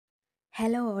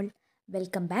Hello all,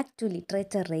 welcome back to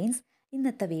literature Reigns.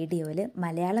 ഇന്നത്തെ വീഡിയോയിൽ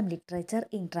Malayalam literature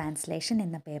in translation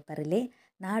എന്ന പേപ്പറിലെ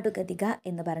നാടുഗതിക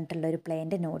എന്ന് പറഞ്ഞിട്ടുള്ള ഒരു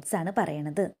പ്ലേൻ്റെ നോട്ട്സാണ്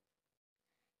പറയണത്.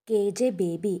 K.J.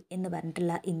 ബേബി എന്ന്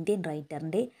പറഞ്ഞിട്ടുള്ള ഇന്ത്യൻ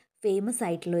റൈറ്ററിൻ്റെ ഫേമസ്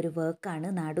ആയിട്ടുള്ള ഒരു വർക്കാണ്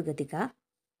നാടുഗതിക.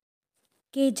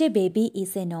 K.J. Baby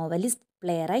is A novelist,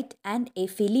 play right and A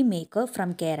film maker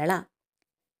from Kerala.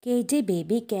 K.J.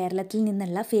 Baby കേരളത്തിൽ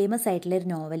നിന്നുള്ള ഫേമസ് ആയിട്ടുള്ള ഒരു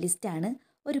നോവലിസ്റ്റാണ്,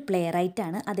 ഒരു പ്ലേ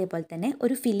റൈറ്റാണ്, അതേപോലെ തന്നെ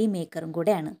ഒരു ഫിലിം മേക്കറും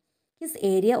കൂടെയാണ്. His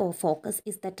area of focus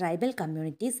is the tribal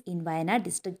communities in Wayanad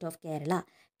district of Kerala.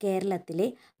 കേരളത്തിലെ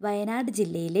വയനാട്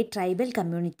ജില്ലയിലെ ട്രൈബൽ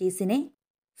കമ്മ്യൂണിറ്റീസിനെ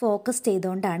ഫോക്കസ്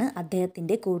ചെയ്തുകൊണ്ടാണ്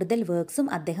അദ്ദേഹത്തിൻ്റെ കൂടുതൽ വർക്ക്സും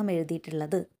അദ്ദേഹം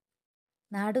എഴുതിയിട്ടുള്ളത്.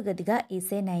 നാടുഗതിക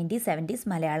is A 1970s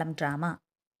Malayalam drama.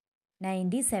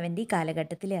 1970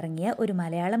 കാലഘട്ടത്തിൽ ഇറങ്ങിയ ഒരു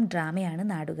Malayalam ഡ്രാമയാണ്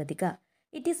നാടുഗതിക.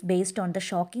 It is based on the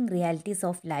shocking realities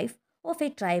of life of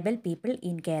A tribal people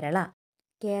in Kerala.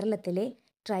 കേരളത്തിലെ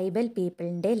ട്രൈബൽ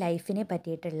പീപ്പിളിൻ്റെ ലൈഫിനെ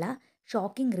പറ്റിയിട്ടുള്ള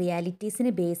ഷോക്കിംഗ്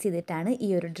റിയാലിറ്റീസിനെ ബേസ് ചെയ്തിട്ടാണ് ഈ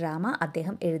ഒരു ഡ്രാമ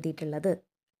അദ്ദേഹം എഴുതിയിട്ടുള്ളത്.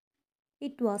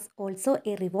 It was also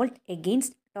A revolt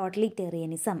against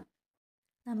ടോട്ടലിറ്റേറിയനിസം.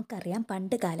 നമുക്കറിയാം,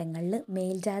 പണ്ട് കാലങ്ങളിൽ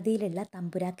മേൽജാതിയിലുള്ള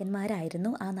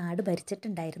തമ്പുരാക്കന്മാരായിരുന്നു ആ നാട്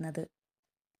ഭരിച്ചിട്ടുണ്ടായിരുന്നത്.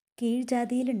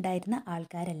 കീഴ്ജാതിയിലുണ്ടായിരുന്ന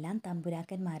ആൾക്കാരെല്ലാം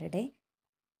തമ്പുരാക്കന്മാരുടെ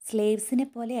സ്ലേവ്സിനെ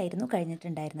പോലെ ആയിരുന്നു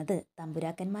കഴിഞ്ഞിട്ടുണ്ടായിരുന്നത്.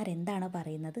 തമ്പുരാക്കന്മാർ എന്താണോ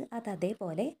പറയുന്നത് അത്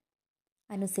അതേപോലെ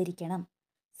അനുസരിക്കണം.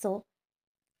 സോ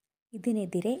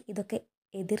ഇതിനെതിരെ ഇതൊക്കെ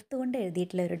എതിർത്തുകൊണ്ട്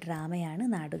എഴുതിയിട്ടുള്ള ഒരു ഡ്രാമയാണ്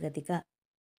നാടുഗതിക.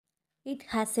 It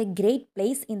has A great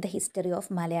place in the history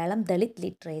of Malayalam Dalit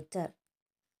literature.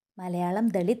 Malayalam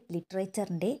Dalit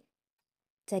ലിറ്ററേച്ചറിൻ്റെ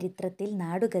ചരിത്രത്തിൽ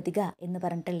നാടുഗതിക എന്ന്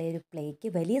പറഞ്ഞിട്ടുള്ള ഒരു പ്ലേക്ക്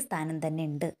വലിയ സ്ഥാനം തന്നെ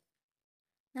ഉണ്ട്.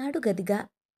 നാടുഗതിക,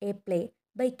 A play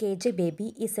by K.J. Baby,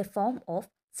 is A form of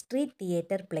street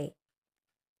theatre play.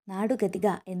 നാടുഗതിക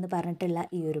എന്ന് പറഞ്ഞിട്ടുള്ള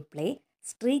ഈ ഒരു പ്ലേ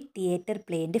സ്ട്രീറ്റ് തിയേറ്റർ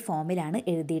പ്ലേൻ്റെ ഫോമിലാണ്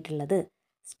എഴുതിയിട്ടുള്ളത്.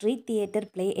 സ്ട്രീറ്റ് തിയേറ്റർ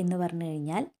പ്ലേ എന്ന് പറഞ്ഞു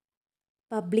കഴിഞ്ഞാൽ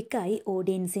പബ്ലിക്കായി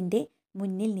ഓഡിയൻസിൻ്റെ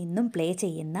മുന്നിൽ നിന്നും പ്ലേ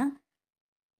ചെയ്യുന്ന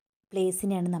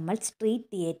പ്ലേസിനെയാണ് നമ്മൾ സ്ട്രീറ്റ്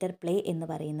തിയേറ്റർ പ്ലേ എന്ന്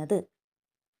പറയുന്നത്.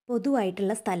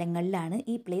 പൊതുവായിട്ടുള്ള സ്ഥലങ്ങളിലാണ്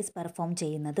ഈ പ്ലേസ് പെർഫോം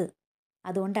ചെയ്യുന്നത്.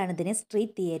 അതുകൊണ്ടാണ് ഇതിനെ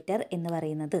സ്ട്രീറ്റ് തിയേറ്റർ എന്ന്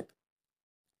പറയുന്നത്.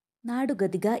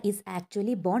 നാടുഗതിക is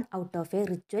actually born out of A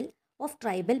ritual of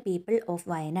tribal people of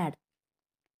Wayanad.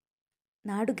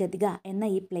 നാടുഗതിക എന്ന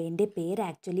ഈ പ്ലേൻ്റെ പേര്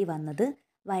ആക്ച്വലി വന്നത്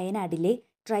വയനാടിലെ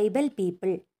ട്രൈബൽ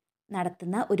പീപ്പിൾ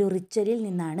നടത്തുന്ന ഒരു റിച്വലിൽ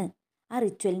നിന്നാണ്. ആ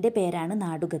റിച്വലിൻ്റെ പേരാണ്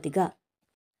നാടുഗതിക.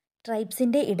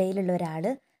 ട്രൈബ്സിൻ്റെ ഇടയിലുള്ള ഒരാൾ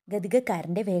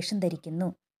ഗതികക്കാരൻ്റെ വേഷം ധരിക്കുന്നു.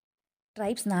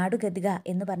 ട്രൈബ്സ് നാടുഗതിക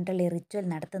എന്ന് പറഞ്ഞിട്ടുള്ള ഈ റിച്വൽ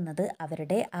നടത്തുന്നത്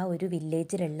അവരുടെ ആ ഒരു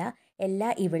വില്ലേജിലുള്ള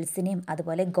എല്ലാ ഇവിൾസിനെയും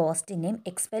അതുപോലെ ഗോസ്റ്റിനെയും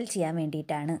എക്സ്പെൽ ചെയ്യാൻ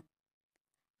വേണ്ടിയിട്ടാണ്.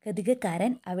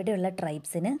 ഗതികക്കാരൻ അവിടെയുള്ള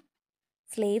ട്രൈബ്സിന്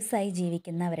സ്ലേവ്സായി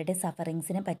ജീവിക്കുന്ന അവരുടെ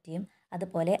സഫറിങ്സിനെ പറ്റിയും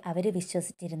അതുപോലെ അവർ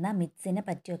വിശ്വസിച്ചിരുന്ന മിത്സിനെ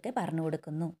പറ്റിയൊക്കെ പറഞ്ഞു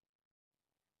കൊടുക്കുന്നു.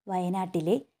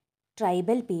 വയനാട്ടിലെ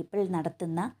ട്രൈബൽ പീപ്പിൾ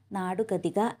നടത്തുന്ന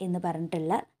നാടുഗതിക എന്ന്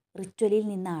പറഞ്ഞിട്ടുള്ള റിച്വലിൽ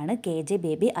നിന്നാണ് K.J.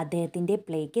 ബേബി അദ്ദേഹത്തിൻ്റെ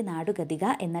പ്ലേക്ക് നാടുഗതിക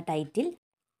എന്ന ടൈറ്റിൽ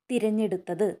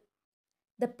തിരഞ്ഞെടുത്തത്.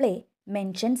 The play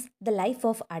mentions the life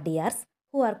of അഡിയാർസ്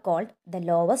who are called the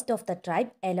lowest of the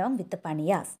tribe along with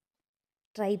പണിയാസ്.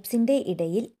 ട്രൈബ്സിൻ്റെ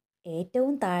ഇടയിൽ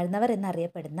ഏറ്റവും താഴ്ന്നവർ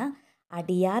എന്നറിയപ്പെടുന്ന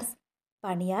അഡിയാർസ്,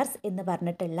 പണിയാർസ് എന്ന്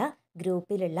പറഞ്ഞിട്ടുള്ള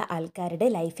ഗ്രൂപ്പിലുള്ള ആൾക്കാരുടെ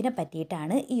ലൈഫിനെ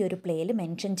പറ്റിയിട്ടാണ് ഈ ഒരു പ്ലേയിൽ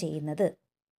മെൻഷൻ ചെയ്യുന്നത്.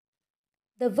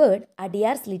 The word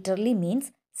അഡിയാർസ് literally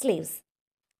means slaves.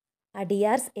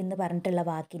 അഡിയാർസ് എന്ന് പറഞ്ഞിട്ടുള്ള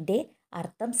വാക്കിൻ്റെ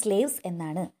അർത്ഥം സ്ലേവ്സ്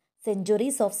എന്നാണ്.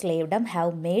 Centuries of സ്ലേവ്ഡം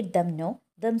have made dum no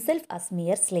themself us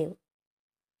mere slave.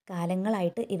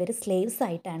 കാലങ്ങളായിട്ട് ഇവർ സ്ലേവ്സ്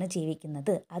ആയിട്ടാണ്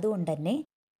ജീവിക്കുന്നത്. അതുകൊണ്ട് തന്നെ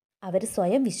അവർ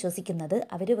സ്വയം വിശ്വസിക്കുന്നത്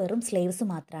അവർ വെറും സ്ലേവ്സ്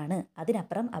മാത്രമാണ്,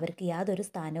 അതിനപ്പുറം അവർക്ക് യാതൊരു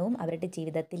സ്ഥാനവും അവരുടെ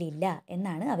ജീവിതത്തിൽ ഇല്ല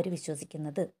എന്നാണ് അവർ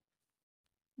വിശ്വസിക്കുന്നത്.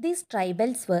 These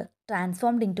tribals were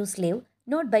transformed in to slave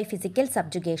not by physical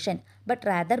subjugation but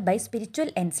rather by spiritual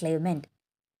എൻസ്ലേവ്മെൻറ്റ്.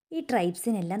 ഈ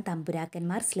ട്രൈബ്സിനെല്ലാം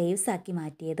തമ്പുരാക്കന്മാർ സ്ലേവ്സ് ആക്കി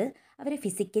മാറ്റിയത് അവരെ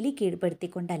ഫിസിക്കലി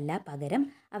കീഴ്പ്പെടുത്തിക്കൊണ്ടല്ല, പകരം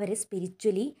അവരെ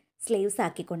സ്പിരിച്വലി സ്ലേവ്സ്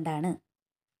ആക്കിക്കൊണ്ടാണ്,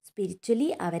 സ്പിരിച്വലി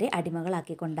അവരെ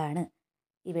അടിമകളാക്കിക്കൊണ്ടാണ്.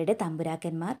 ഇവിടെ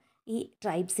തമ്പുരാക്കന്മാർ ഈ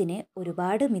ട്രൈബ്സിനെ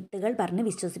ഒരുപാട് മിത്തുകൾ പറഞ്ഞ്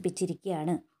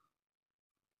വിശ്വസിപ്പിച്ചിരിക്കുകയാണ്.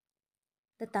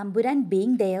 The Thampuran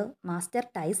being there master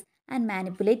ties and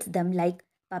manipulates them like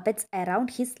puppets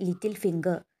around his little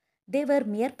finger. They were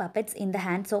mere puppets in the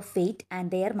hands of fate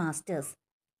and their masters.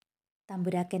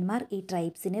 തമ്പുരാക്കന്മാർ ഈ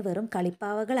ട്രൈബ്സിനെ വെറും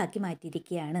കളിപ്പാവകളാക്കി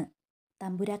മാറ്റിയിരിക്കുകയാണ്.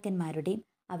 തമ്പുരാക്കന്മാരുടെയും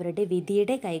അവരുടെ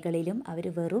വിധിയുടെ കൈകളിലും അവർ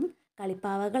വെറും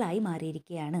കളിപ്പാവകളായി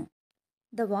മാറിയിരിക്കുകയാണ്.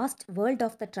 The vast world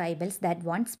of the tribals that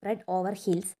once spread over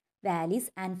hills, valleys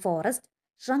and forests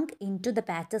shrunk into the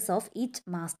patches of each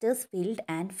master's field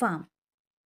and farm.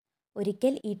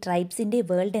 ഒരിക്കൽ ഈ ട്രൈബ്സിൻ്റെ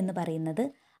വേൾഡ് എന്ന് പറയുന്നത്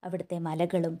അവിടുത്തെ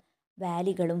മലകളും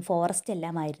വാലികളും ഫോറസ്റ്റ്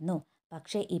എല്ലാമായിരുന്നു.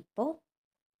 പക്ഷേ ഇപ്പോൾ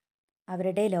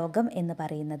അവരുടെ ലോകം എന്ന്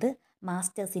പറയുന്നത്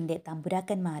മാസ്റ്റേഴ്സിൻ്റെ,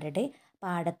 തമ്പുരാക്കന്മാരുടെ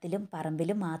പാടത്തിലും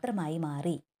പറമ്പിലും മാത്രമായി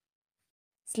മാറി.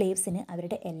 സ്ലേവ്സിന്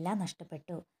അവരുടെ എല്ലാം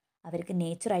നഷ്ടപ്പെട്ടു. അവർക്ക്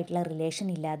നേച്ചറായിട്ടുള്ള റിലേഷൻ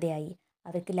ഇല്ലാതെയായി,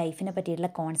 അവർക്ക് ലൈഫിനെ പറ്റിയിട്ടുള്ള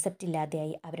കോൺസെപ്റ്റ്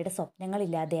ഇല്ലാതെയായി, അവരുടെ സ്വപ്നങ്ങൾ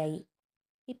ഇല്ലാതെയായി.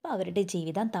 ഇപ്പം അവരുടെ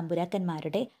ജീവിതം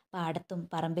തമ്പുരാക്കന്മാരുടെ പാടത്തും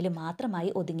പറമ്പിലും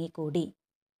മാത്രമായി ഒതുങ്ങിക്കൂടി.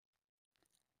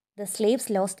 The slaves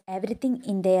lost everything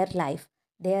in their life.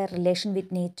 Their relation with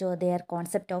nature, their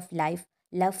concept of life,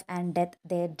 love and death,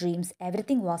 their dreams,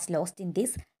 everything was lost in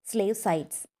these slave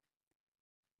sites.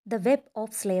 The web of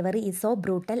slavery is so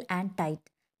brutal and tight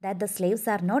that the slaves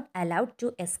are not allowed to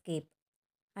escape.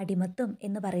 അടിമത്വം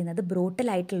എന്ന് പറയുന്നത് brutal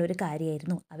ആയിട്ടുള്ളൊരു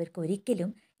കാര്യമായിരുന്നു. അവർക്കൊരിക്കലും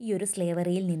ഈ ഒരു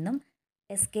സ്ലേവറിയിൽ നിന്നും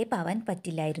escape ആവാൻ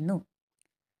പറ്റില്ലായിരുന്നു.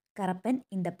 Karappan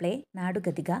in the play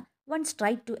നാടുഗതിക once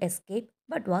tried to escape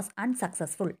but was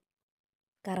unsuccessful.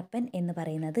 Karappan എന്ന്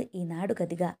പറയുന്നത് ഈ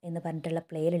നാടുഗതിക എന്ന് പറഞ്ഞിട്ടുള്ള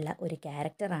പ്ലേയിലുള്ള ഒരു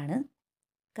ക്യാരക്ടറാണ്.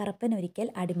 കറപ്പൻ ഒരിക്കൽ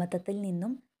അടിമത്തത്തിൽ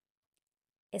നിന്നും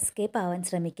എസ്കേപ്പ് ആവാൻ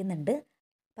ശ്രമിക്കുന്നുണ്ട്,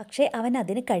 പക്ഷേ അവൻ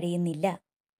അതിന് കഴിയുന്നില്ല.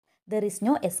 There is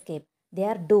no escape, they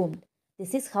are doomed.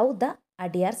 This is how the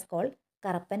അഡിയാർസ് call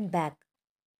Karappan back.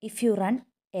 If you run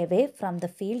away from the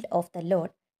field of the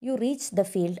load you reach the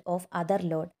field of other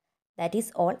load. That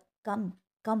is all,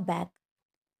 come back.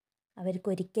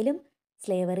 അവർക്കൊരിക്കലും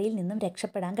സ്ലേവറിയിൽ നിന്നും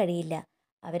രക്ഷപ്പെടാൻ കഴിയില്ല.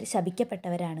 അവർ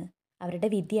ശപിക്കപ്പെട്ടവരാണ്, അവരുടെ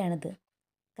വിധിയാണിത്.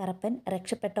 കറപ്പൻ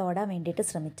രക്ഷപ്പെട്ട് ഓടാൻ വേണ്ടിയിട്ട്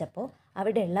ശ്രമിച്ചപ്പോൾ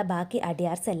അവിടെയുള്ള ബാക്കി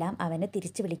അഡിയാർസ് എല്ലാം അവനെ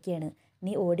തിരിച്ചു വിളിക്കുകയാണ്.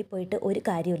 നീ ഓടിപ്പോയിട്ട് ഒരു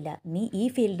കാര്യമില്ല, നീ ഈ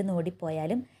ഫീൽഡിൽ നിന്ന്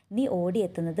ഓടിപ്പോയാലും നീ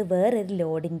ഓടിയെത്തുന്നത് വേറൊരു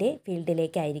ലോഡിൻ്റെ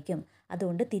ഫീൽഡിലേക്കായിരിക്കും,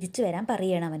 അതുകൊണ്ട് തിരിച്ചു വരാൻ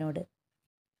പറയുകയാണ് അവനോട്.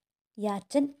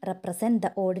 യാച്ചൻ represent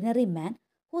the ordinary man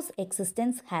whose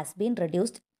existence has been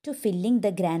reduced to filling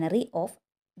the granary of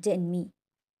ജന്മി.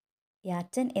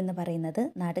 യാച്ചൻ എന്ന് പറയുന്നത്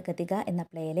നാടുഗതിക എന്ന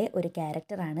പ്ലേയിലെ ഒരു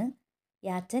ക്യാരക്ടറാണ്.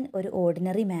 യാച്ചൻ ഒരു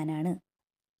ഓർഡിനറി മാനാണ്.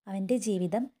 അവൻ്റെ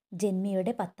ജീവിതം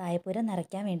ജന്മിയുടെ പത്തായപ്പുര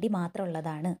നിറയ്ക്കാൻ വേണ്ടി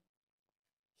മാത്രമുള്ളതാണ്.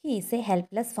 He is A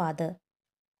helpless father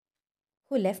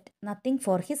who left nothing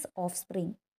for his of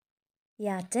spring.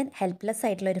 യാച്ചൻ helpless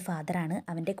ആയിട്ടുള്ള ഒരു ഫാദറാണ്.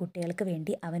 അവൻ്റെ കുട്ടികൾക്ക്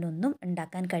വേണ്ടി അവനൊന്നും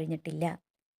ഉണ്ടാക്കാൻ കഴിഞ്ഞിട്ടില്ല.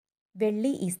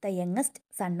 വെള്ളി is the youngest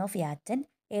son of യാച്ചൻ,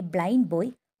 A blind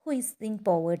boy who is in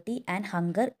poverty and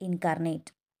hunger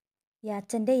incarnate.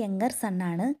 യാച്ചൻ്റെ younger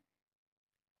സണ്ണാണ്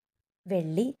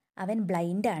വെള്ളി. അവൻ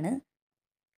ബ്ലൈൻഡാണ്.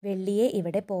 വെള്ളിയെ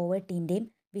ഇവിടെ പോവേർട്ടീൻ്റെയും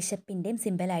വിശപ്പിൻ്റെയും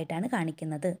സിമ്പലായിട്ടാണ്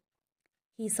കാണിക്കുന്നത്.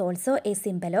 He's also A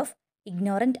symbol of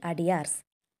ignorant അഡിയാർസ്.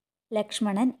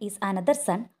 Lakshmanan is another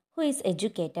sun who is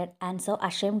educated and so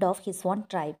ashamed of his own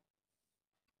tribe.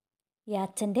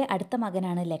 യാച്ചൻ്റെ അടുത്ത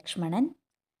മകനാണ് Lakshmanan.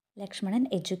 Lakshmanan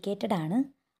educated ആണ്.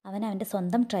 അവൻ അവൻ്റെ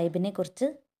സ്വന്തം ട്രൈബിനെ കുറിച്ച്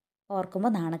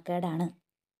ഓർക്കുമ്പോൾ നാണക്കേടാണ്.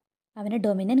 അവന്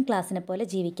ഡൊമിനൻ്റ് ക്ലാസ്സിനെ പോലെ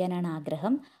ജീവിക്കാനാണ്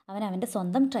ആഗ്രഹം. അവൻ അവൻ്റെ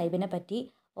സ്വന്തം ട്രൈബിനെ പറ്റി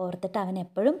ഓർത്തിട്ട് അവൻ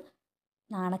എപ്പോഴും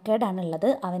നാണക്കേടാണുള്ളത്.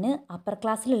 അവന് അപ്പർ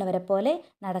ക്ലാസ്സിലുള്ളവരെ പോലെ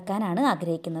നടക്കാനാണ്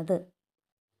ആഗ്രഹിക്കുന്നത്.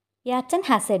 യാച്ചൻ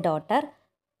has A daughter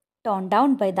tone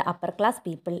down by the upper class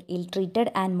people, ഇൽ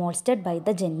treated and മോൾസ്റ്റഡ് by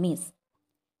the janmis.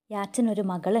 യാച്ചൻ ഒരു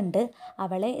മകളുണ്ട്.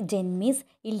 അവളെ ജന്മീസ്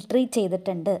ഇൽ ട്രീറ്റ്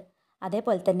ചെയ്തിട്ടുണ്ട്.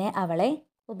 അതേപോലെ തന്നെ അവളെ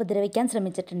ഉപദ്രവിക്കാൻ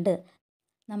ശ്രമിച്ചിട്ടുണ്ട്.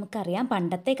 നമുക്കറിയാം,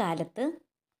 പണ്ടത്തെ കാലത്ത്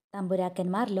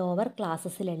തമ്പുരാക്കന്മാർ ലോവർ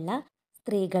ക്ലാസ്സസിലുള്ള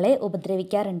സ്ത്രീകളെ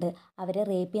ഉപദ്രവിക്കാറുണ്ട്, അവരെ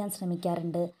റേപ്പ് ചെയ്യാൻ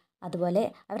ശ്രമിക്കാറുണ്ട്, അതുപോലെ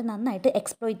അവർ നന്നായിട്ട്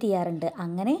എക്സ്പ്ലോയിറ്റ് ചെയ്യാറുണ്ട്.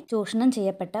 അങ്ങനെ ചൂഷണം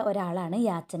ചെയ്യപ്പെട്ട ഒരാളാണ്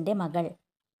യാച്ചൻ്റെ മകൾ.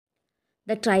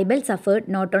 The tribal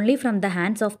suffered not only from the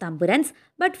hands of തമ്പുരാൻസ്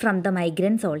but from the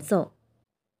migrants also.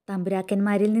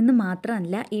 തമ്പുരാക്കന്മാരിൽ നിന്ന്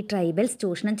മാത്രമല്ല ഈ ട്രൈബൽസ്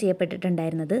ചൂഷണം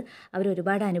ചെയ്യപ്പെട്ടിട്ടുണ്ടായിരുന്നത്, അവർ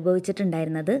ഒരുപാട്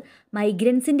അനുഭവിച്ചിട്ടുണ്ടായിരുന്നത്.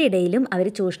 മൈഗ്രൻസിൻ്റെ ഇടയിലും അവർ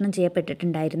ചൂഷണം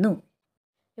ചെയ്യപ്പെട്ടിട്ടുണ്ടായിരുന്നു.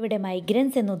 ഇവിടെ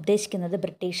മൈഗ്രൻസ് എന്ന് ഉദ്ദേശിക്കുന്നത്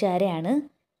ബ്രിട്ടീഷുകാരെയാണ്.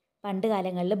 പണ്ട്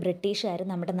കാലങ്ങളിൽ ബ്രിട്ടീഷുകാർ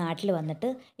നമ്മുടെ നാട്ടിൽ വന്നിട്ട്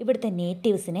ഇവിടുത്തെ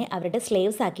നേറ്റീവ്സിനെ അവരുടെ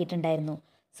slaves ആക്കിയിട്ടുണ്ടായിരുന്നു.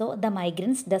 So the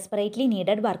migrants desperately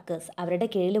needed workers. അവരുടെ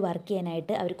കീഴിൽ വർക്ക്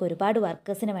ചെയ്യാനായിട്ട് അവർക്ക് ഒരുപാട്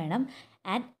വർക്കേഴ്സിന് വേണം.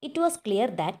 And it was clear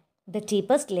that the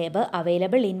cheapest labour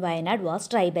available in Wayanad was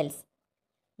tribals.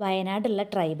 വയനാടുള്ള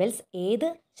tribals ഏത്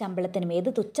ശമ്പളത്തിനും, ഏത്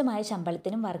തുച്ഛമായ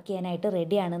ശമ്പളത്തിനും വർക്ക് ചെയ്യാനായിട്ട്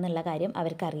റെഡിയാണെന്നുള്ള കാര്യം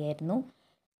അവർക്കറിയായിരുന്നു.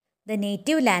 The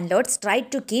native land lords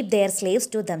tried to keep there slaves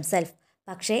to themself.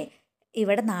 പക്ഷേ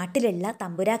ഇവിടെ നാട്ടിലുള്ള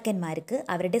തമ്പുരാക്കന്മാർക്ക്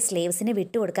അവരുടെ സ്ലേവ്സിനെ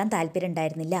വിട്ടുകൊടുക്കാൻ താല്പര്യം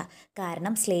ഉണ്ടായിരുന്നില്ല.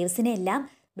 കാരണം സ്ലേവ്സിനെ എല്ലാം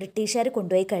ബ്രിട്ടീഷുകാർ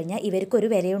കൊണ്ടുപോയി കഴിഞ്ഞാൽ ഇവർക്കൊരു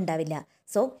വിലയുണ്ടാവില്ല.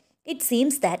 So it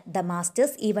seems that the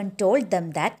masters even told them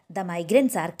that the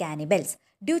migrants R cannibals.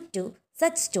 Due to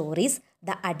such stories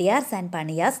the അഡിയാർസ് and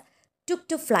പണിയാസ് took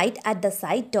to flight at the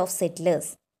sight of settlers.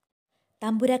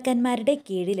 തമ്പുരാക്കന്മാരുടെ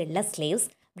കീഴിലുള്ള സ്ലേവ്സ്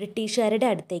ബ്രിട്ടീഷുകാരുടെ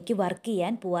അടുത്തേക്ക് വർക്ക്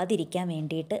ചെയ്യാൻ പോവാതിരിക്കാൻ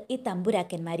വേണ്ടിയിട്ട് ഈ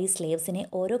തമ്പുരാക്കന്മാർ ഈ സ്ലേവ്സിനെ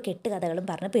ഓരോ കെട്ടുകഥകളും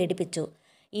പറഞ്ഞ് പേടിപ്പിച്ചു.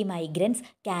 ഈ മൈഗ്രൻസ്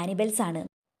കാനിബൽസ് ആണ്,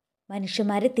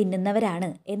 മനുഷ്യന്മാരെ തിന്നുന്നവരാണ്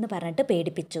എന്ന് പറഞ്ഞിട്ട്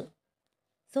പേടിപ്പിച്ചു.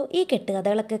 സോ ഈ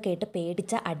കെട്ടുകഥകളൊക്കെ കേട്ട്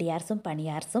പേടിച്ച അഡിയാർസും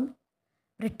പണിയാർസും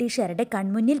ബ്രിട്ടീഷുകാരുടെ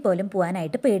കൺമുന്നിൽ പോലും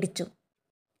പോകാനായിട്ട് പേടിച്ചു.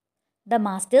 The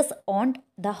masters owned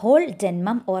the whole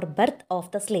janmam or birth of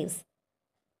the slaves.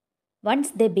 Once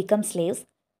they become slaves,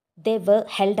 they were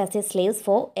held as a slaves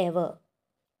forever.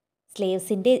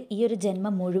 സ്ലേവ്സിൻ്റെ ഈ ഒരു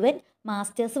ജന്മം മുഴുവൻ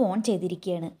മാസ്റ്റേഴ്സ് ഓൺ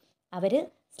ചെയ്തിരിക്കുകയാണ്. അവർ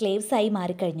സ്ലേവ്സായി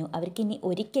മാറിക്കഴിഞ്ഞു. അവർക്ക് ഇനി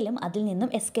ഒരിക്കലും അതിൽ നിന്നും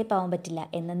എസ്കേപ്പ് ആവാൻ പറ്റില്ല.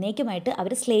 എന്നേക്കുമായിട്ട്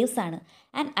അവർ സ്ലേവ്സ് ആണ്.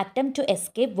 And attempt to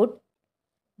escape would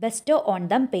Bairstow on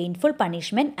them painful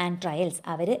punishment and trials.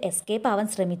 Our escape ആവാൻ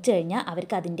ശ്രമിച്ചു കഴിഞ്ഞാൽ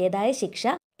അവർക്ക് അതിൻ്റേതായ ശിക്ഷ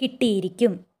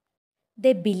കിട്ടിയിരിക്കും.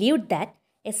 They believed that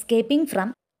escaping from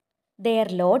their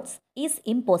lords is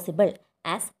impossible,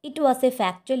 as it was a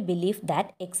factual belief that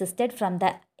existed from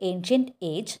the ancient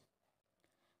age,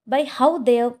 by how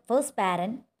their first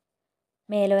parent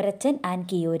Melorachan and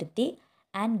Kiyoruthi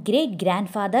and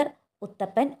great-grandfather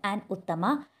Uttappan and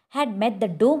Uttama had met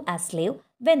the doom as slave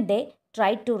when they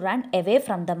tried to run away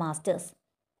from the masters.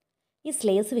 ഈ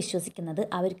slaves വിശ്വസിക്കുന്നത്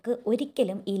അവർക്ക്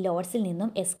ഒരിക്കലും ഈ ലോർഡ്സിൽ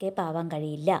നിന്നും escape ആവാൻ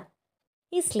കഴിയില്ല.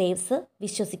 ഈ slaves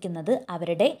വിശ്വസിക്കുന്നത്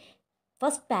അവരുടെ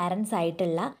ഫസ്റ്റ് പാരൻസ്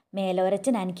ആയിട്ടുള്ള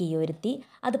മേലോരച്ചൻ ആൻഡ് കിയോരുത്തി,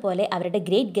 അതുപോലെ അവരുടെ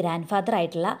ഗ്രേറ്റ് ഗ്രാൻഡ് ഫാദർ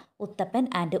ആയിട്ടുള്ള ഉത്തപ്പൻ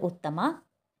ആൻഡ് ഉത്തമ,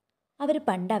 അവർ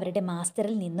പണ്ട് അവരുടെ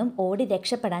മാസ്റ്ററിൽ നിന്നും ഓടി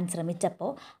രക്ഷപ്പെടാൻ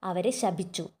ശ്രമിച്ചപ്പോൾ അവരെ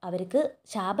ശപിച്ചു. അവർക്ക്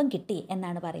ശാപം കിട്ടി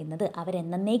എന്നാണ് പറയുന്നത്.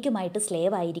 അവരെന്നേക്കുമായിട്ട്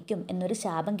സ്ലേവ് ആയിരിക്കും എന്നൊരു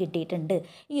ശാപം കിട്ടിയിട്ടുണ്ട്.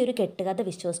 ഈ ഒരു കെട്ടുകഥ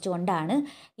വിശ്വസിച്ചുകൊണ്ടാണ്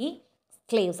ഈ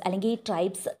സ്ലേവ്സ് അല്ലെങ്കിൽ ഈ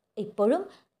ട്രൈബ്സ് ഇപ്പോഴും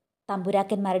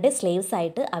തമ്പുരാക്കന്മാരുടെ സ്ലേവ്സ്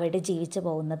ആയിട്ട് അവിടെ ജീവിച്ചു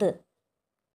പോകുന്നത്.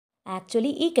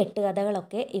 ആക്ച്വലി ഈ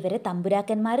കെട്ടുകഥകളൊക്കെ ഇവരെ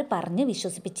തമ്പുരാക്കന്മാർ പറഞ്ഞ്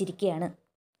വിശ്വസിപ്പിച്ചിരിക്കുകയാണ്.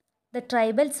 The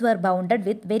tribals were bounded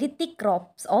with very thick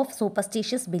ropes of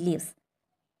superstitious beliefs.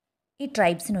 ഈ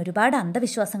ട്രൈബ്സിന് ഒരുപാട്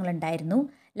അന്ധവിശ്വാസങ്ങളുണ്ടായിരുന്നു.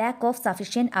 Lack of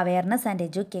sufficient awareness and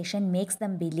education makes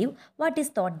dum believe what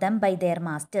is thought dum by there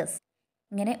masters.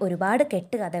 ഇങ്ങനെ ഒരുപാട്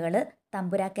കെട്ടുകഥകൾ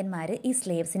തമ്പുരാക്കന്മാർ ഈ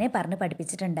സ്ലേവ്സിനെ പറഞ്ഞ്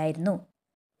പഠിപ്പിച്ചിട്ടുണ്ടായിരുന്നു.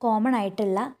 കോമൺ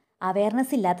ആയിട്ടുള്ള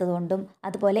അവയർനെസ് ഇല്ലാത്തതുകൊണ്ടും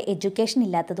അതുപോലെ എഡ്യൂക്കേഷൻ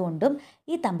ഇല്ലാത്തതുകൊണ്ടും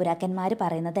ഈ തമ്പുരാക്കന്മാർ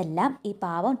പറയുന്നതെല്ലാം ഈ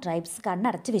പാവം ട്രൈബ്സ്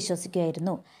കണ്ണടച്ച്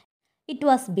വിശ്വസിക്കുമായിരുന്നു. It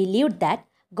was believed that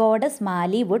goddess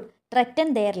Mali would ത്രറ്റൻ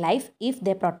their life if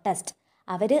they protest.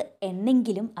 അവർ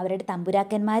എന്നെങ്കിലും അവരുടെ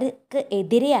തമ്പുരാക്കന്മാർക്ക്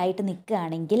എതിരെയായിട്ട്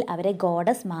നിൽക്കുകയാണെങ്കിൽ അവരെ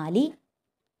ഗോഡസ് മാലി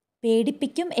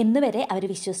പേടിപ്പിക്കും എന്ന് വരെ അവർ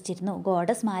വിശ്വസിച്ചിരുന്നു.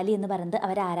 ഗോഡസ് മാലി എന്ന് പറയുന്നത്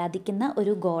അവർ ആരാധിക്കുന്ന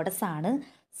ഒരു ഗോഡസ് ആണ്.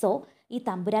 സോ ഈ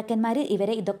തമ്പുരാക്കന്മാർ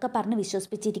ഇവരെ ഇതൊക്കെ പറഞ്ഞ്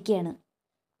വിശ്വസിപ്പിച്ചിരിക്കുകയാണ്.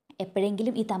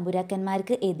 എപ്പോഴെങ്കിലും ഈ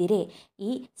തമ്പുരാക്കന്മാർക്ക് എതിരെ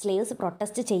ഈ സ്ലേവ്സ്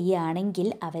പ്രൊട്ടസ്റ്റ് ചെയ്യുകയാണെങ്കിൽ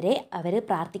അവർ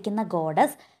പ്രാർത്ഥിക്കുന്ന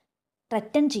ഗോഡസ്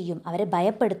ത്രറ്റൻ ചെയ്യും, അവരെ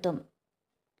ഭയപ്പെടുത്തും,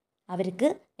 അവർക്ക്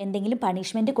എന്തെങ്കിലും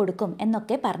പണിഷ്മെൻറ്റ് കൊടുക്കും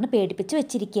എന്നൊക്കെ പറഞ്ഞ് പേടിപ്പിച്ച്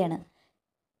വെച്ചിരിക്കുകയാണ്.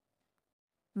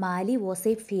 മാലി was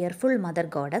A fearful mother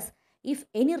goddess. If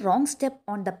any wrong step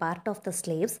on the part of the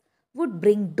slaves would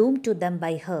bring dome to them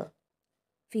by Har.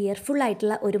 Fearful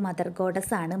ആയിട്ടുള്ള ഒരു മദർ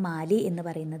ഗോഡസ് ആണ് മാലി എന്ന്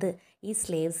പറയുന്നത്. ഈ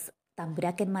സ്ലേവ്സ്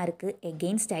തമ്പുരാക്കന്മാർക്ക്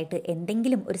എഗെയിൻസ്റ്റ് ആയിട്ട്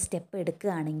എന്തെങ്കിലും ഒരു സ്റ്റെപ്പ്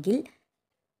എടുക്കുകയാണെങ്കിൽ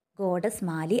ഗോഡസ്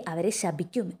മാലി അവരെ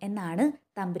ശപിക്കും എന്നാണ്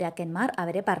തമ്പുരാക്കന്മാർ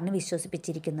അവരെ പറഞ്ഞ്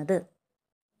വിശ്വസിപ്പിച്ചിരിക്കുന്നത്.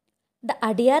 The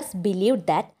അഡിയാർസ് believed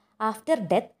that after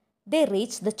death they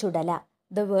reach the Chudala.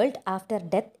 The world after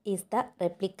death is the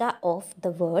replica of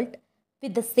the world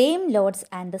with the same Lord's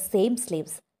and the same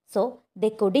slaves. So they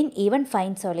couldn't even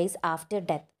find സോളേസ് after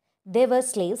death. They were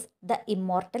slaves, the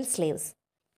immortal slaves.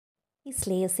 ഈ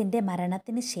സ്ലേവ്സിൻ്റെ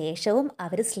മരണത്തിന് ശേഷവും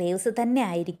അവർ slaves തന്നെ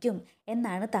ആയിരിക്കും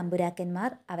എന്നാണ് തമ്പുരാക്കന്മാർ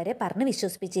അവരെ പറഞ്ഞ്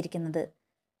വിശ്വസിപ്പിച്ചിരിക്കുന്നത്.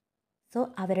 So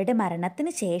അവരുടെ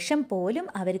മരണത്തിന് ശേഷം പോലും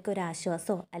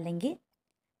അവർക്കൊരാശ്വാസമോ അല്ലെങ്കിൽ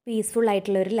പീസ്ഫുൾ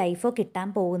ആയിട്ടുള്ള ഒരു ലൈഫോ കിട്ടാൻ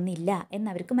പോകുന്നില്ല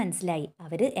എന്നവർക്ക് മനസ്സിലായി.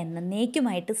 അവർ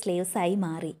എന്നേക്കുമായിട്ട് സ്ലേവ്സായി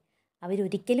മാറി.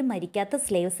 അവരൊരിക്കലും മരിക്കാത്ത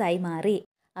സ്ലേവ്സായി മാറി.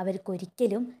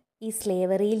 അവർക്കൊരിക്കലും ഈ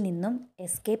സ്ലേവറിയിൽ നിന്നും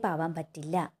എസ്കേപ്പ് ആവാൻ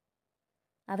പറ്റില്ല.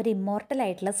 അവർ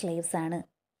ഇമ്മോർട്ടലായിട്ടുള്ള സ്ലേവ്സ് ആണ്.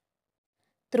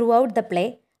 Throughout the play,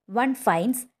 one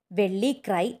finds Velli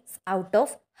cries out of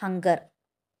hunger.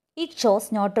 It shows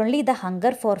not only the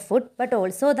hunger for food but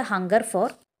also the hunger for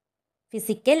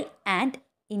physical and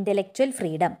intellectual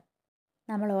freedom.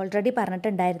 നമ്മൾ ഓൾറെഡി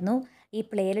പറഞ്ഞിട്ടുണ്ടായിരുന്നു ഈ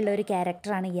പ്ലേയിലുള്ള ഒരു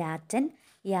ക്യാരക്ടറാണ് യാച്ചൻ.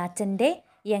 യാച്ചൻ്റെ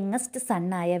യങ്ങസ്റ്റ്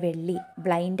സണ്ണായ വെള്ളി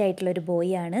blind ആയിട്ടുള്ളൊരു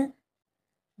ബോയാണ്.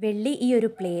 വെള്ളി ഈ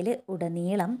ഒരു പ്ലേയിൽ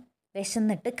ഉടനീളം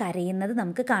വിശന്നിട്ട് കരയുന്നത്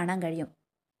നമുക്ക് കാണാൻ കഴിയും.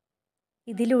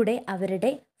 ഇതിലൂടെ അവരുടെ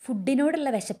ഫുഡിനോടുള്ള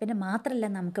വിശപ്പിന് മാത്രമല്ല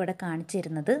നമുക്കിവിടെ കാണിച്ചു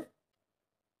തരുന്നത്,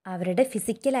 അവരുടെ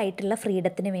ഫിസിക്കലായിട്ടുള്ള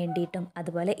ഫ്രീഡത്തിന് വേണ്ടിയിട്ടും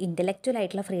അതുപോലെ ഇൻ്റലക്ച്വൽ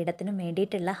ആയിട്ടുള്ള ഫ്രീഡത്തിനും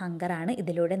വേണ്ടിയിട്ടുള്ള ഹങ്കറാണ്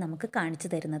ഇതിലൂടെ നമുക്ക് കാണിച്ചു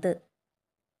തരുന്നത്.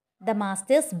 The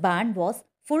masters barn was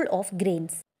full of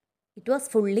grains. It was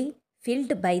fully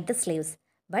filled by the slaves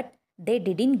but they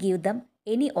didn't give them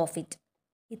any of it.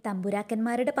 ഈ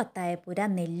തമ്പുരാക്കന്മാരുടെ പത്തായപ്പുര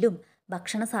നെല്ലും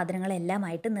ഭക്ഷണ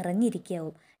സാധനങ്ങളെല്ലാമായിട്ട്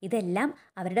നിറഞ്ഞിരിക്കാവും. ഇതെല്ലാം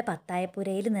അവരുടെ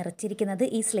പത്തായപ്പുരയിൽ നിറച്ചിരിക്കുന്നത്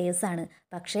ഈ സ്ലേവ്സ് ആണ്.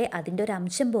 പക്ഷേ അതിൻ്റെ ഒരു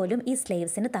അംശം പോലും ഈ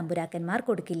സ്ലേവ്സിന് തമ്പുരാക്കന്മാർ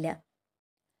കൊടുക്കില്ല.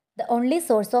 The only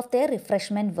source of their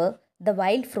refreshment were the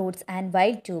wild fruits and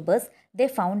wild tubers they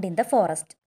found in the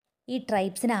forest. ഈ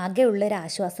ട്രൈബ്സിന് ആകെ ഉള്ളൊരു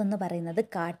ആശ്വാസം എന്ന് പറയുന്നത്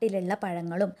കാട്ടിലുള്ള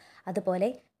പഴങ്ങളും അതുപോലെ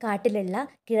കാട്ടിലുള്ള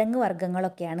കിഴങ്ങ്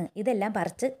വർഗ്ഗങ്ങളൊക്കെയാണ്. ഇതെല്ലാം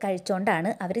പറിച്ച് കഴിച്ചുകൊണ്ടാണ്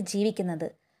അവർ ജീവിക്കുന്നത്.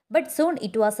 But soon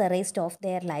it was erased of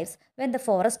their lives when the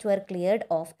forest were cleared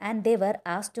of and they were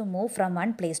asked to move from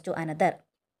one place to another.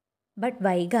 But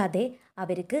വൈകാതെ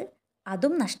അവർക്ക്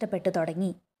അതും നഷ്ടപ്പെട്ടു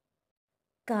തുടങ്ങി.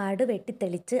 കാട്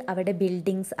വെട്ടിത്തെളിച്ച് അവിടെ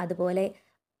ബിൽഡിങ്സ് അതുപോലെ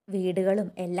വീടുകളും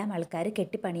എല്ലാം ആൾക്കാർ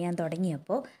കെട്ടിപ്പണിയാൻ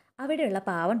തുടങ്ങിയപ്പോൾ അവിടെയുള്ള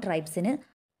പാവം ട്രൈബ്സിന്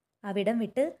അവിടം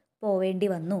വിട്ട് പോവേണ്ടി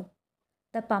വന്നു.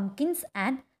 The pumpkins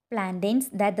and പ്ലാന്റെയിൻസ്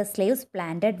that the slaves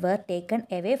planted were taken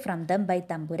away from them by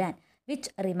Thampuran, which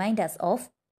remind us of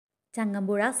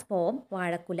ചങ്ങമ്പുഴാസ് പോം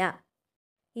വാഴക്കുല.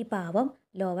 ഈ പാവം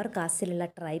ലോവർ കാസ്റ്റിലുള്ള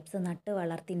ട്രൈബ്സ് നട്ട്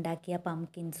വളർത്തിണ്ടാക്കിയ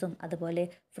പംകിൻസും അതുപോലെ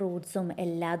ഫ്രൂട്ട്സും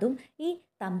എല്ലാതും ഈ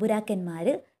തമ്പുരാക്കന്മാർ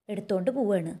എടുത്തുകൊണ്ട്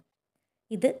പോവുകയാണ്.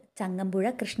 ഇത് ചങ്ങമ്പുഴ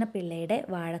കൃഷ്ണപിള്ളയുടെ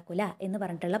വാഴക്കുല എന്ന്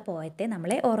പറഞ്ഞിട്ടുള്ള പോയത്തെ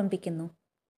നമ്മളെ ഓർമ്മിപ്പിക്കുന്നു.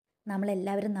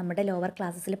 നമ്മളെല്ലാവരും നമ്മുടെ ലോവർ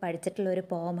ക്ലാസ്സസിൽ പഠിച്ചിട്ടുള്ള ഒരു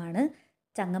പോമാണ്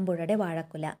ചങ്ങമ്പുഴയുടെ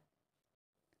വാഴക്കുല.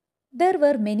 There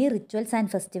were many rituals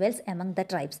and festivals among the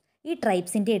tribes. ഈ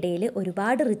ട്രൈബ്സിൻ്റെ ഇടയിൽ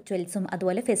ഒരുപാട് റിച്വൽസും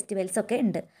അതുപോലെ ഫെസ്റ്റിവൽസൊക്കെ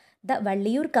ഉണ്ട്. The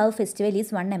Valliyoor Kavu festival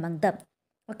is one among them.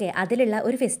 Okay, അതിലുള്ള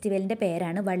ഒരു ഫെസ്റ്റിവലിൻ്റെ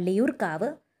പേരാണ് വള്ളിയൂർ കാവ്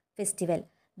festival.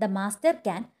 The master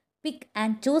can pick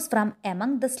and choose from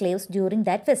among the slaves during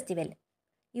that festival.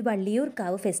 ഈ വള്ളിയൂർ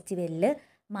കാവ് ഫെസ്റ്റിവലിൽ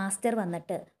മാസ്റ്റർ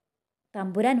വന്നിട്ട്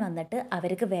തമ്പുരാൻ വന്നിട്ട്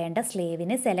അവർക്ക് വേണ്ട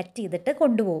സ്ലേവിനെ സെലക്ട് ചെയ്തിട്ട്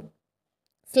കൊണ്ടുപോകും.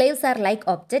 Slaves are like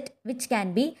object which can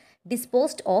be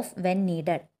disposed of when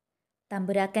needed.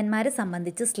 തമ്പുരാക്കന്മാരെ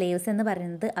സംബന്ധിച്ച് സ്ലേവ്സ് എന്ന്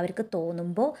പറയുന്നത് അവർക്ക്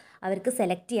തോന്നുമ്പോൾ അവർക്ക്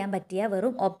സെലക്ട് ചെയ്യാൻ പറ്റിയ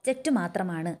വെറും ഒബ്ജക്റ്റ്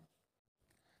മാത്രമാണ്.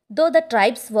 Though the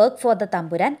tribes work for the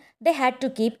Thampuran they had to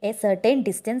keep A certain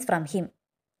distance from him.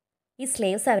 ഈ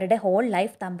സ്ലേവ്സ് അവരുടെ ഹോൾ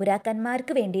ലൈഫ്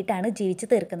തമ്പുരാക്കന്മാർക്ക് വേണ്ടിയിട്ടാണ് ജീവിച്ചു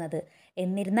തീർക്കുന്നത്.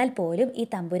 എന്നിരുന്നാൽ പോലും ഈ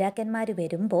തമ്പുരാക്കന്മാർ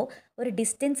വരുമ്പോൾ ഒരു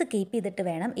ഡിസ്റ്റൻസ് കീപ്പ് ചെയ്തിട്ട്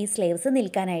വേണം ഈ സ്ലേവ്സ്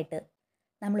നിൽക്കാനായിട്ട്.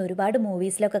 നമ്മൾ ഒരുപാട്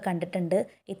മൂവീസിലൊക്കെ കണ്ടിട്ടുണ്ട്,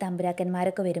 ഈ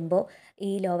തമ്പുരാക്കന്മാരൊക്കെ വരുമ്പോൾ ഈ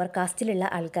ലോവർ കാസ്റ്റിലുള്ള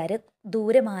ആൾക്കാർ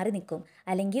ദൂരെ മാറി നിൽക്കും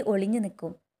അല്ലെങ്കിൽ ഒളിഞ്ഞു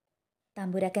നിൽക്കും.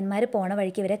 തമ്പുരാക്കന്മാർ പോണ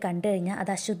വഴിക്ക് ഇവരെ കണ്ടു കഴിഞ്ഞാൽ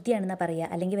അത് അശുദ്ധിയാണെന്നാണ് പറയുക,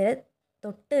 അല്ലെങ്കിൽ ഇവരെ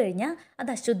തൊട്ട് കഴിഞ്ഞാൽ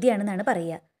അത് അശുദ്ധിയാണെന്നാണ്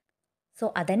പറയുക. സോ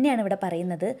അതന്നെയാണ് ഇവിടെ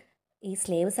പറയുന്നത്. ഈ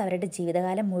സ്ലേവ്സ് അവരുടെ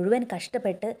ജീവിതകാലം മുഴുവൻ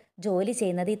കഷ്ടപ്പെട്ട് ജോലി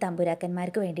ചെയ്യുന്നത് ഈ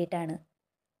തമ്പുരാക്കന്മാർക്ക് വേണ്ടിയിട്ടാണ്.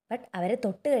 ബട്ട് അവരെ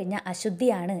തൊട്ട് കഴിഞ്ഞാൽ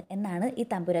അശുദ്ധിയാണ് എന്നാണ് ഈ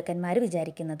തമ്പുരാക്കന്മാർ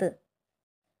വിചാരിക്കുന്നത്.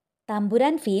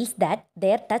 തമ്പുരാൻ feels that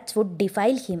there touch wood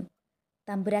defile him.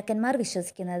 തമ്പുരാക്കന്മാർ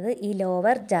വിശ്വസിക്കുന്നത് ഈ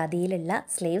ലോവർ ജാതിയിലുള്ള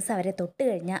സ്ലേവ്സ് അവരെ തൊട്ട്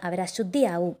കഴിഞ്ഞാൽ അവർ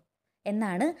അശുദ്ധിയാവും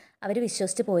എന്നാണ് അവർ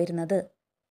വിശ്വസിച്ച് പോയിരുന്നത്.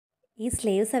 ഈ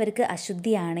സ്ലേവ്സ് അവർക്ക്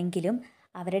അശുദ്ധിയാണെങ്കിലും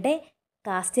അവരുടെ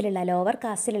കാസ്റ്റിലുള്ള ലോവർ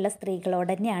കാസ്റ്റിലുള്ള സ്ത്രീകളോട്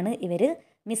തന്നെയാണ് ഇവർ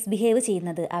മിസ്ബിഹേവ്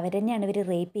ചെയ്യുന്നത്. അവർ തന്നെയാണ് ഇവർ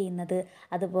റേപ്പ് ചെയ്യുന്നത്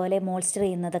അതുപോലെ മോൾസ്റ്റർ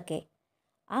ചെയ്യുന്നതൊക്കെ.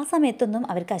 ആ സമയത്തൊന്നും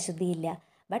അവർക്ക് അശുദ്ധിയില്ല,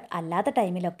 ബട്ട് അല്ലാത്ത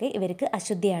ടൈമിലൊക്കെ ഇവർക്ക്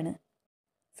അശുദ്ധിയാണ്.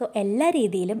 സോ എല്ലാ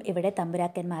രീതിയിലും ഇവിടെ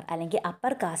തമ്പുരാക്കന്മാർ അല്ലെങ്കിൽ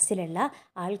അപ്പർ കാസ്റ്റിലുള്ള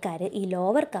ആൾക്കാർ ഈ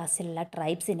ലോവർ കാസ്റ്റിലുള്ള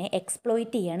ട്രൈബ്സിനെ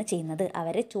എക്സ്പ്ലോയിറ്റ് ചെയ്യുകയാണ് ചെയ്യുന്നത്,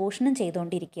 അവരെ ചൂഷണം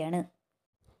ചെയ്തുകൊണ്ടിരിക്കുകയാണ്.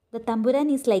 The Thampuran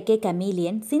is like A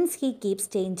chameleon since he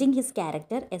keeps changing his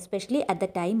character especially at the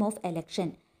time of election.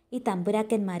 ഈ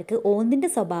തമ്പുരാക്കന്മാർക്ക്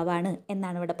ഓന്തിൻ്റെ സ്വഭാവമാണ്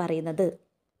എന്നാണ് ഇവിടെ പറയുന്നത്.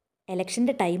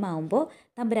 എലക്ഷൻ്റെ ടൈം ആകുമ്പോൾ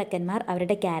തമ്പുരാക്കന്മാർ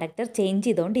അവരുടെ ക്യാരക്ടർ ചേഞ്ച്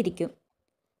ചെയ്തുകൊണ്ടിരിക്കും.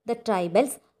 The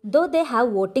tribals though they have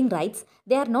voting rights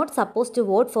they are not suppose to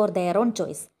vote for their own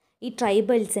choice. ഈ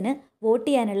ട്രൈബൽസിന് vote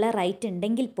ചെയ്യാനുള്ള റൈറ്റ്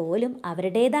ഉണ്ടെങ്കിൽ പോലും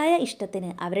അവരുടേതായ ഇഷ്ടത്തിന്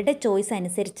അവരുടെ ചോയ്സ്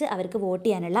അനുസരിച്ച് അവർക്ക് വോട്ട്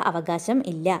ചെയ്യാനുള്ള അവകാശം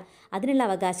ഇല്ല. അതിനുള്ള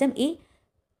അവകാശം ഈ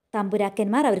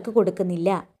തമ്പുരാക്കന്മാർ അവർക്ക് കൊടുക്കുന്നില്ല.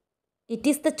 It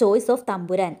is the choice of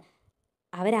Thampuran.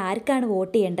 അവരാർക്കാണ്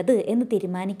vote ചെയ്യേണ്ടത് എന്ന്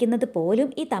തീരുമാനിക്കുന്നത് പോലും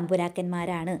ഈ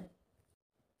തമ്പുരാക്കന്മാരാണ്.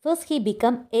 First he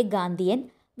become A Gandhian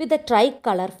with a try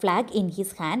colour flag in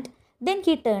his hand, then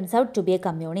he turns out to B A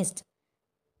communist.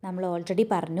 നമ്മൾ ഓൾറെഡി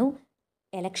പറഞ്ഞു,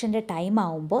 എലക്ഷൻ്റെ ടൈം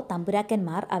ആവുമ്പോൾ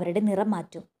തമ്പുരാക്കന്മാർ അവരുടെ നിറം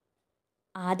മാറ്റും.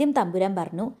 ആദ്യം തമ്പുരാൻ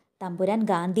പറഞ്ഞു തമ്പുരാൻ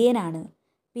ഗാന്ധിയനാണ്,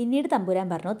 പിന്നീട് തമ്പുരാൻ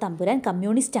പറഞ്ഞു തമ്പുരാൻ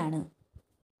കമ്മ്യൂണിസ്റ്റാണ്.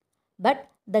 But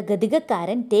the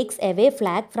ഗദികക്കാരൻ takes away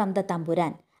flag from the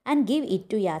Thampuran and give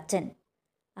it to യാച്ചൻ.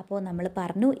 അപ്പോൾ നമ്മൾ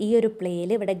പറഞ്ഞു ഈ ഒരു പ്ലേയിൽ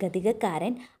ഇവിടെ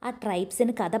ഗദികക്കാരൻ ആ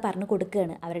ട്രൈബ്സിന് കഥ പറഞ്ഞു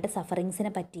കൊടുക്കുകയാണ്, അവരുടെ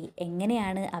സഫറിങ്സിനെ പറ്റി,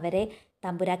 എങ്ങനെയാണ് അവരെ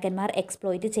തമ്പുരാക്കന്മാർ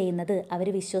എക്സ്പ്ലോയിറ്റ് ചെയ്യുന്നത്, അവർ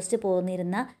വിശ്വസിച്ച്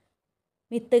പോന്നിരുന്ന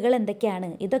മിത്തുകൾ എന്തൊക്കെയാണ്,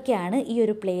 ഇതൊക്കെയാണ് ഈ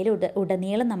ഒരു പ്ലേയിൽ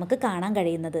ഉടനീളം നമുക്ക് കാണാൻ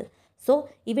കഴിയുന്നത്. സോ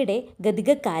ഇവിടെ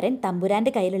ഗദികക്കാരൻ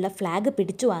തമ്പുരാൻ്റെ കയ്യിലുള്ള ഫ്ലാഗ്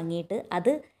പിടിച്ചു വാങ്ങിയിട്ട്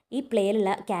അത് ഈ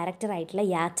പ്ലേയിലുള്ള ക്യാരക്ടറായിട്ടുള്ള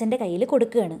യാച്ചൻ്റെ കയ്യിൽ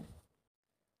കൊടുക്കുകയാണ്.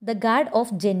 The guard of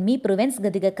Jenmi prevents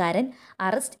ഗദികക്കാരൻ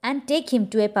arrest and take him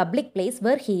to A public place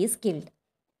were he is killed.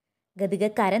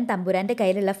 ഗദികക്കാരൻ തമ്പുരാൻ്റെ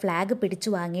കയ്യിലുള്ള ഫ്ലാഗ് പിടിച്ചു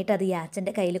വാങ്ങിയിട്ട് അത്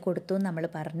യാച്ചൻ്റെ കയ്യിൽ കൊടുത്തു എന്ന് നമ്മൾ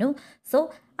പറഞ്ഞു. സോ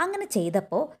അങ്ങനെ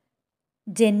ചെയ്തപ്പോൾ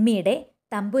ജന്മിയുടെ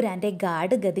തമ്പുരാൻ്റെ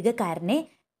ഗാർഡ് ഗദികക്കാരനെ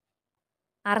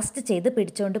അറസ്റ്റ് ചെയ്ത്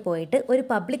പിടിച്ചുകൊണ്ട് പോയിട്ട് ഒരു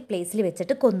പബ്ലിക് പ്ലേസിൽ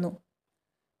വെച്ചിട്ട് കൊന്നു.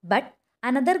 But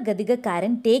Another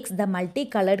Gadhikakaran takes the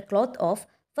multicolored cloth of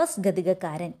first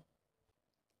Gadhikakaran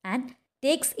and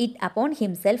takes it upon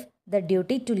himself the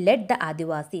duty to lead the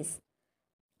Adivasis.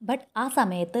 But ആ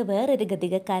സമയത്ത് വേറൊരു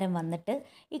ഗതികക്കാരൻ വന്നിട്ട്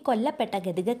ഈ കൊല്ലപ്പെട്ട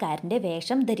ഗതികക്കാരൻ്റെ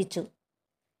വേഷം ധരിച്ചു.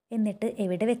 എന്നിട്ട്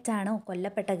എവിടെ വെച്ചാണോ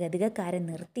കൊല്ലപ്പെട്ട ഗതികക്കാരൻ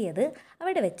നിർത്തിയത്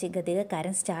അവിടെ വെച്ച്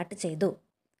ഗതികക്കാരൻ സ്റ്റാർട്ട് ചെയ്തു.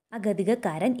 ആ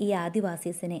ഗതികക്കാരൻ ഈ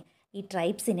ആദിവാസീസിനെ, ഈ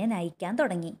ട്രൈബ്സിനെ നയിക്കാൻ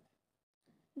തുടങ്ങി.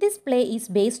 This play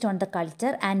is based on the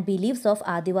culture and believes of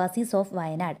Adivasis of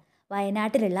Wayanad.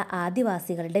 വയനാട്ടിലുള്ള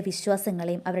ആദിവാസികളുടെ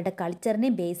വിശ്വാസങ്ങളെയും അവരുടെ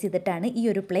കൾച്ചറിനെയും ബേസ് ചെയ്തിട്ടാണ് ഈ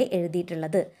ഒരു പ്ലേ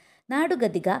എഴുതിയിട്ടുള്ളത്.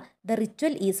 Nadugadhika, the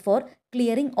ritual is for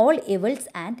clearing all evils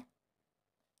and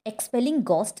expelling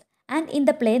ghosts. And in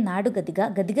the play Nadugadhika,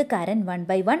 ഗതികക്കാരൻ one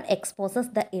by one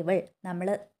exposes the evil. നമ്മൾ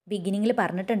ബിഗിനിങ്ങിൽ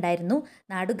പറഞ്ഞിട്ടുണ്ടായിരുന്നു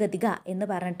നാടുഗതിക എന്ന്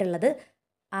പറഞ്ഞിട്ടുള്ളത്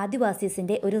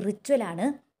ആദിവാസീസിൻ്റെ ഒരു റിച്വലാണ്.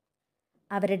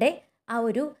 അവരുടെ ആ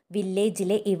ഒരു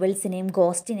വില്ലേജിലെ ഇവിൾസിനെയും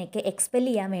ഗോസ്റ്റിനെയൊക്കെ എക്സ്പെൽ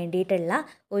ചെയ്യാൻ വേണ്ടിയിട്ടുള്ള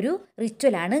ഒരു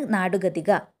റിച്വലാണ്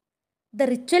നാടുഗതിക.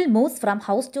 The ritual moves from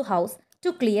house to house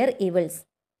to clear ഇവിൾസ്.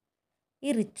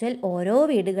 ഈ റിച്വൽ ഓരോ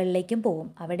വീടുകളിലേക്കും പോവും.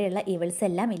 അവിടെയുള്ള ഇവിൾസ്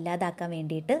എല്ലാം ഇല്ലാതാക്കാൻ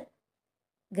വേണ്ടിയിട്ട്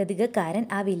ഗതികക്കാരൻ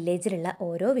ആ വില്ലേജിലുള്ള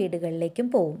ഓരോ വീടുകളിലേക്കും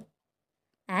പോവും.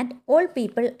 And all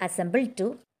people assemble to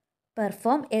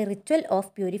perform A ritual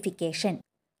of purification.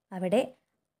 അവിടെ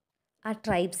ആ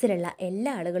ട്രൈബ്സിലുള്ള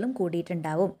എല്ലാ ആളുകളും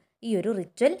കൂടിയിട്ടുണ്ടാവും ഈ ഒരു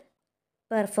റിച്വൽ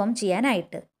പെർഫോം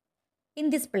ചെയ്യാനായിട്ട്. In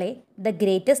this play the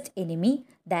greatest enemy,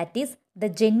 that is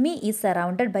the ജെന്മി, is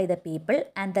surrounded by the people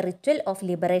and the ritual of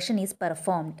liberation is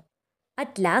performed.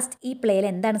 At last ഈ പ്ലേയിൽ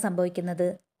എന്താണ് സംഭവിക്കുന്നത്?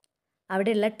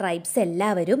 അവിടെയുള്ള ട്രൈബ്സ്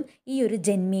എല്ലാവരും ഈ ഒരു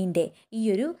ജന്മീൻ്റെ, ഈ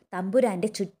ഒരു തമ്പുരാൻ്റെ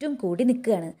ചുറ്റും കൂടി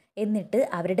നിൽക്കുകയാണ്. എന്നിട്ട്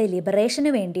അവരുടെ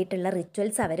ലിബറേഷന് വേണ്ടിയിട്ടുള്ള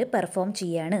റിച്വൽസ് അവർ പെർഫോം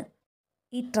ചെയ്യുകയാണ്.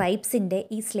 ഈ ട്രൈബ്സിൻ്റെ,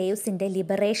 ഈ സ്ലേവ്സിൻ്റെ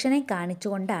ലിബറേഷനെ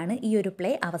കാണിച്ചുകൊണ്ടാണ് ഈ ഒരു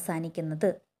പ്ലേ അവസാനിക്കുന്നത്.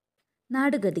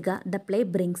 നാടുഗതിക, the play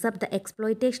brings up the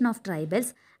exploitation of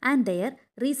tribals and their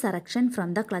resurrection from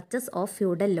the clutches of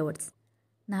feudal lords.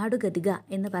 നാടുഗതിക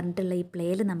എന്ന് പറഞ്ഞിട്ടുള്ള ഈ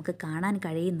പ്ലേയിൽ നമുക്ക് കാണാൻ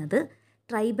കഴിയുന്നത്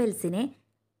ട്രൈബൽസിനെ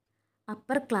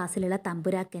അപ്പർ ക്ലാസ്സിലുള്ള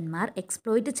തമ്പുരാക്കന്മാർ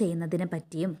എക്സ്പ്ലോയിറ്റ് ചെയ്യുന്നതിനെ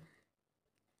പറ്റിയും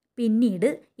പിന്നീട്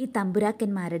ഈ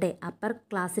തമ്പുരാക്കന്മാരുടെ അപ്പർ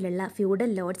ക്ലാസ്സിലുള്ള ഫ്യൂഡൽ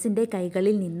ലോഡ്സിൻ്റെ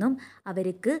കൈകളിൽ നിന്നും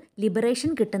അവർക്ക്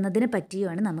ലിബറേഷൻ കിട്ടുന്നതിനെ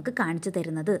പറ്റിയുമാണ് നമുക്ക് കാണിച്ചു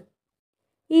തരുന്നത്.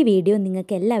 ഈ വീഡിയോ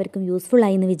നിങ്ങൾക്ക് എല്ലാവർക്കും യൂസ്ഫുൾ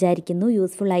ആയി എന്ന് വിചാരിക്കുന്നു.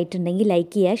 യൂസ്ഫുൾ ആയിട്ടുണ്ടെങ്കിൽ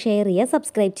ലൈക്ക് ചെയ്യുക, ഷെയർ ചെയ്യുക,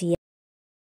 സബ്സ്ക്രൈബ് ചെയ്യുക.